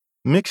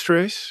Mixed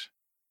race?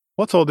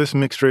 What's all this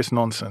mixed race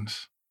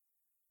nonsense?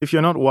 If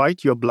you're not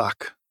white, you're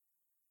black.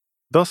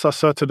 Thus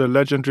asserted a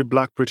legendary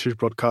black British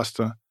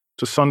broadcaster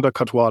to Sundar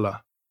Katwala,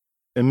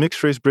 a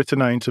mixed-race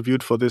Briton I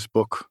interviewed for this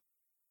book,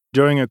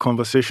 during a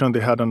conversation they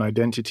had on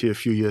identity a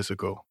few years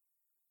ago.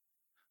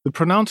 The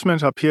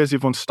pronouncement appears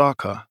even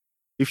starker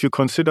if you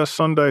consider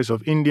Sundar is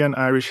of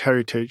Indian-Irish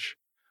heritage,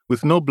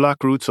 with no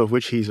black roots of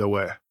which he is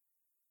aware.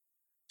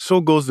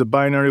 So goes the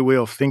binary way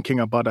of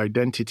thinking about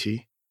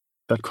identity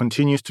that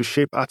continues to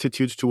shape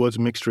attitudes towards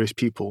mixed-race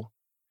people,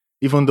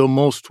 even though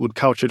most would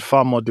couch it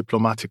far more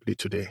diplomatically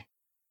today.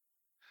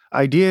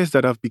 Ideas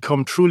that have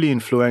become truly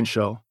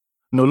influential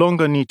no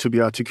longer need to be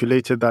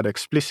articulated that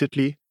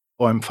explicitly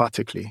or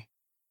emphatically.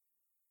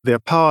 Their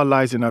power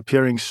lies in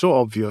appearing so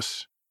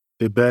obvious,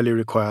 they barely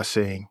require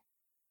saying.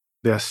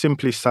 They are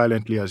simply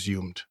silently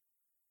assumed.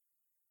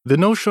 The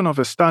notion of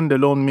a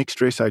standalone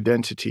mixed-race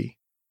identity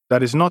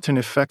that is not in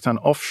effect an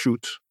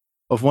offshoot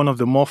of one of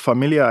the more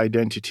familiar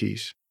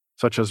identities,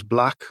 such as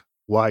black,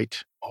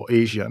 white, or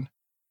Asian,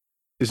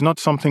 is not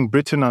something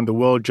Britain and the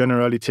world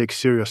generally take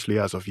seriously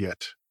as of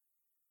yet.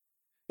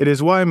 It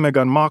is why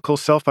Meghan Markle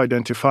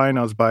self-identifying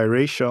as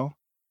biracial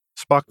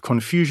sparked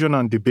confusion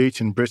and debate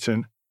in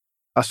Britain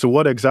as to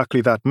what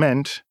exactly that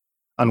meant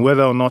and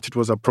whether or not it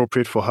was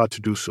appropriate for her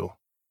to do so.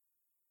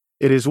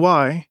 It is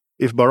why,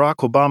 if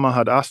Barack Obama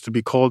had asked to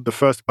be called the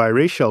first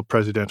biracial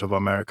president of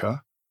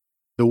America,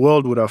 the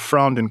world would have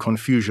frowned in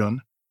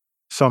confusion,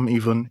 some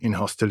even in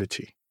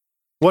hostility.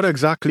 What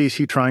exactly is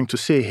he trying to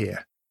say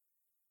here?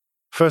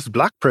 First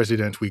black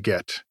president we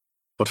get,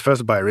 but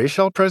first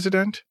biracial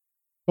president?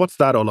 What's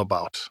that all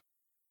about?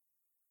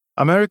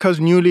 America's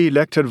newly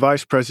elected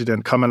Vice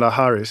President Kamala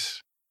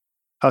Harris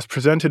has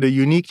presented a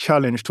unique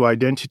challenge to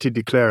identity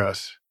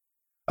declarers,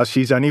 as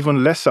she's an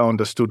even lesser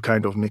understood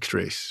kind of mixed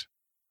race,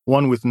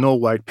 one with no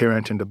white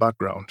parent in the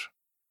background.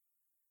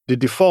 The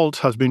default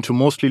has been to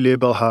mostly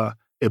label her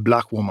a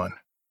black woman.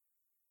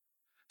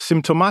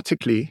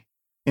 Symptomatically,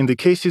 in the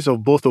cases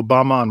of both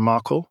Obama and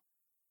Markle,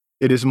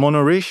 it is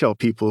monoracial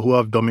people who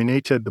have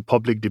dominated the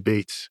public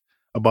debates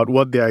about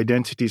what their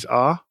identities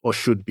are or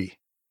should be.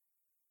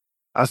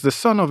 As the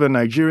son of a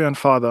Nigerian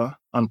father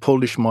and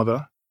Polish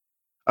mother,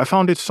 I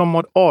found it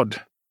somewhat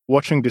odd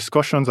watching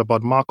discussions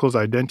about Markle's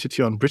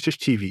identity on British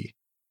TV,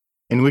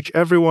 in which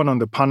everyone on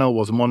the panel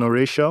was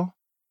monoracial,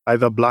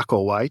 either black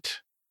or white,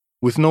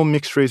 with no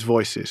mixed-race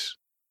voices.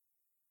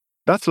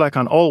 That's like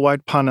an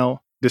all-white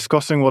panel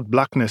discussing what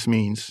blackness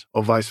means,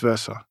 or vice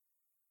versa.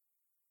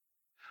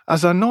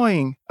 As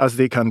annoying as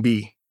they can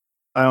be,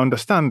 I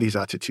understand these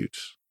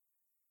attitudes.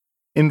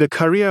 In the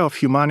career of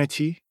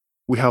humanity,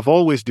 we have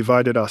always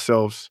divided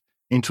ourselves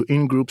into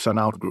in-groups and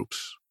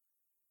out-groups.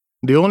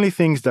 The only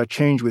things that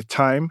change with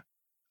time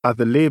are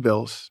the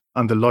labels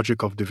and the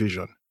logic of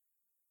division.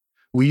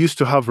 We used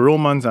to have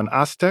Romans and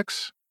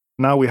Aztecs,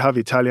 now we have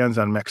Italians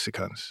and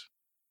Mexicans.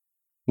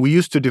 We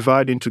used to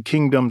divide into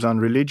kingdoms and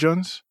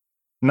religions,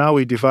 now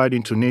we divide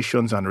into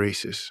nations and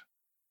races.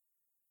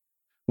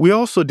 We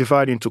also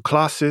divide into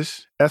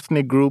classes,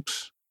 ethnic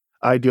groups,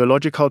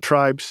 ideological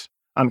tribes,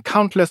 and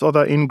countless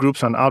other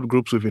in-groups and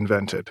out-groups we've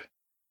invented.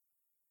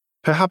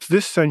 Perhaps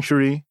this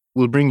century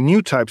will bring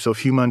new types of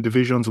human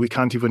divisions we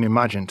can't even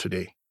imagine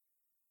today.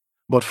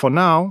 But for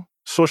now,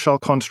 social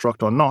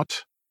construct or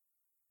not,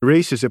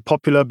 race is a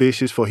popular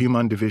basis for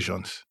human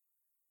divisions.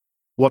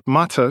 What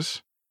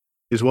matters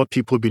is what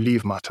people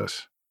believe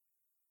matters.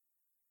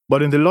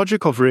 But in the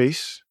logic of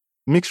race,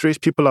 mixed-race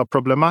people are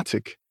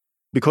problematic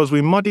because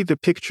we muddy the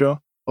picture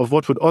of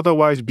what would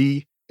otherwise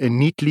be a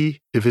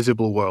neatly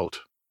divisible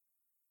world.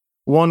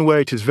 One where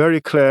it is very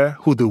clear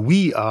who the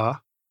we are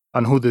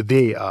and who the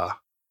they are.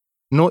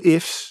 No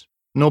ifs,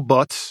 no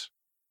buts,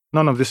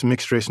 none of this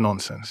mixed-race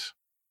nonsense.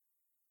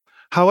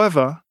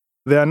 However,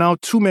 there are now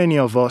too many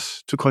of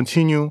us to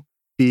continue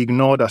be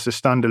ignored as a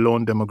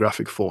standalone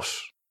demographic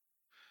force.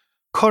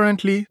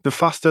 Currently, the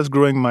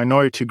fastest-growing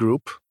minority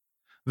group,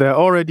 there are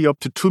already up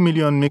to 2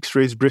 million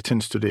mixed-race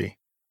Britons today,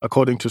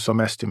 according to some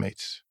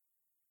estimates.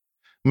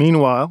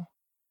 Meanwhile,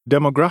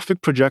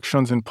 demographic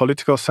projections in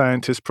political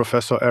scientist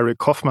Professor Eric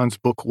Kaufman's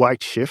book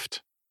White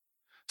Shift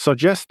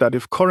suggest that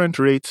if current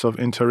rates of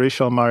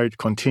interracial marriage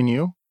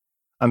continue,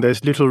 and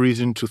there's little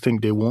reason to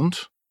think they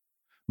won't,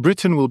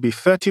 Britain will be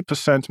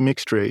 30%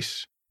 mixed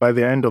race by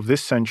the end of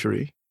this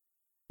century,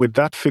 with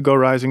that figure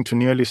rising to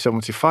nearly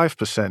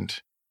 75%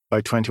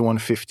 by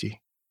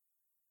 2150.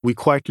 We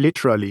quite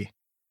literally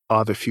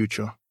are the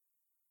future.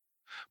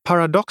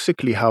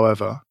 Paradoxically,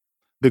 however,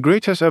 the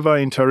greatest ever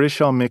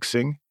interracial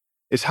mixing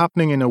is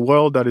happening in a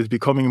world that is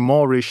becoming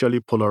more racially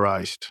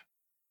polarized.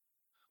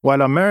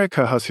 While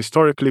America has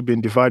historically been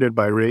divided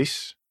by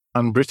race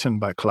and Britain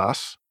by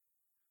class,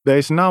 there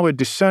is now a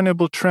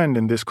discernible trend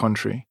in this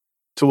country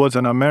towards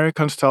an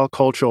American-style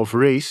culture of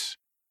race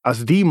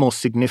as the most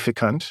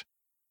significant,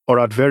 or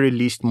at very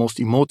least most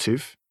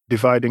emotive,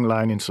 dividing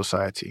line in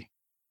society.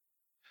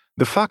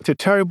 The fact a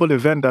terrible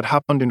event that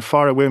happened in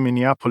faraway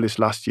Minneapolis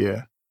last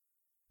year,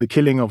 the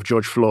killing of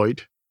George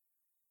Floyd,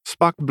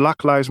 sparked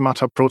Black Lives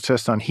Matter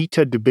protests and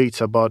heated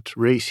debates about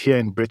race here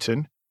in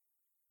Britain,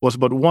 was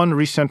but one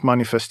recent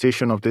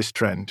manifestation of this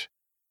trend,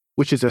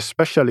 which is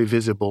especially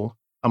visible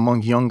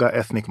among younger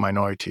ethnic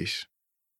minorities.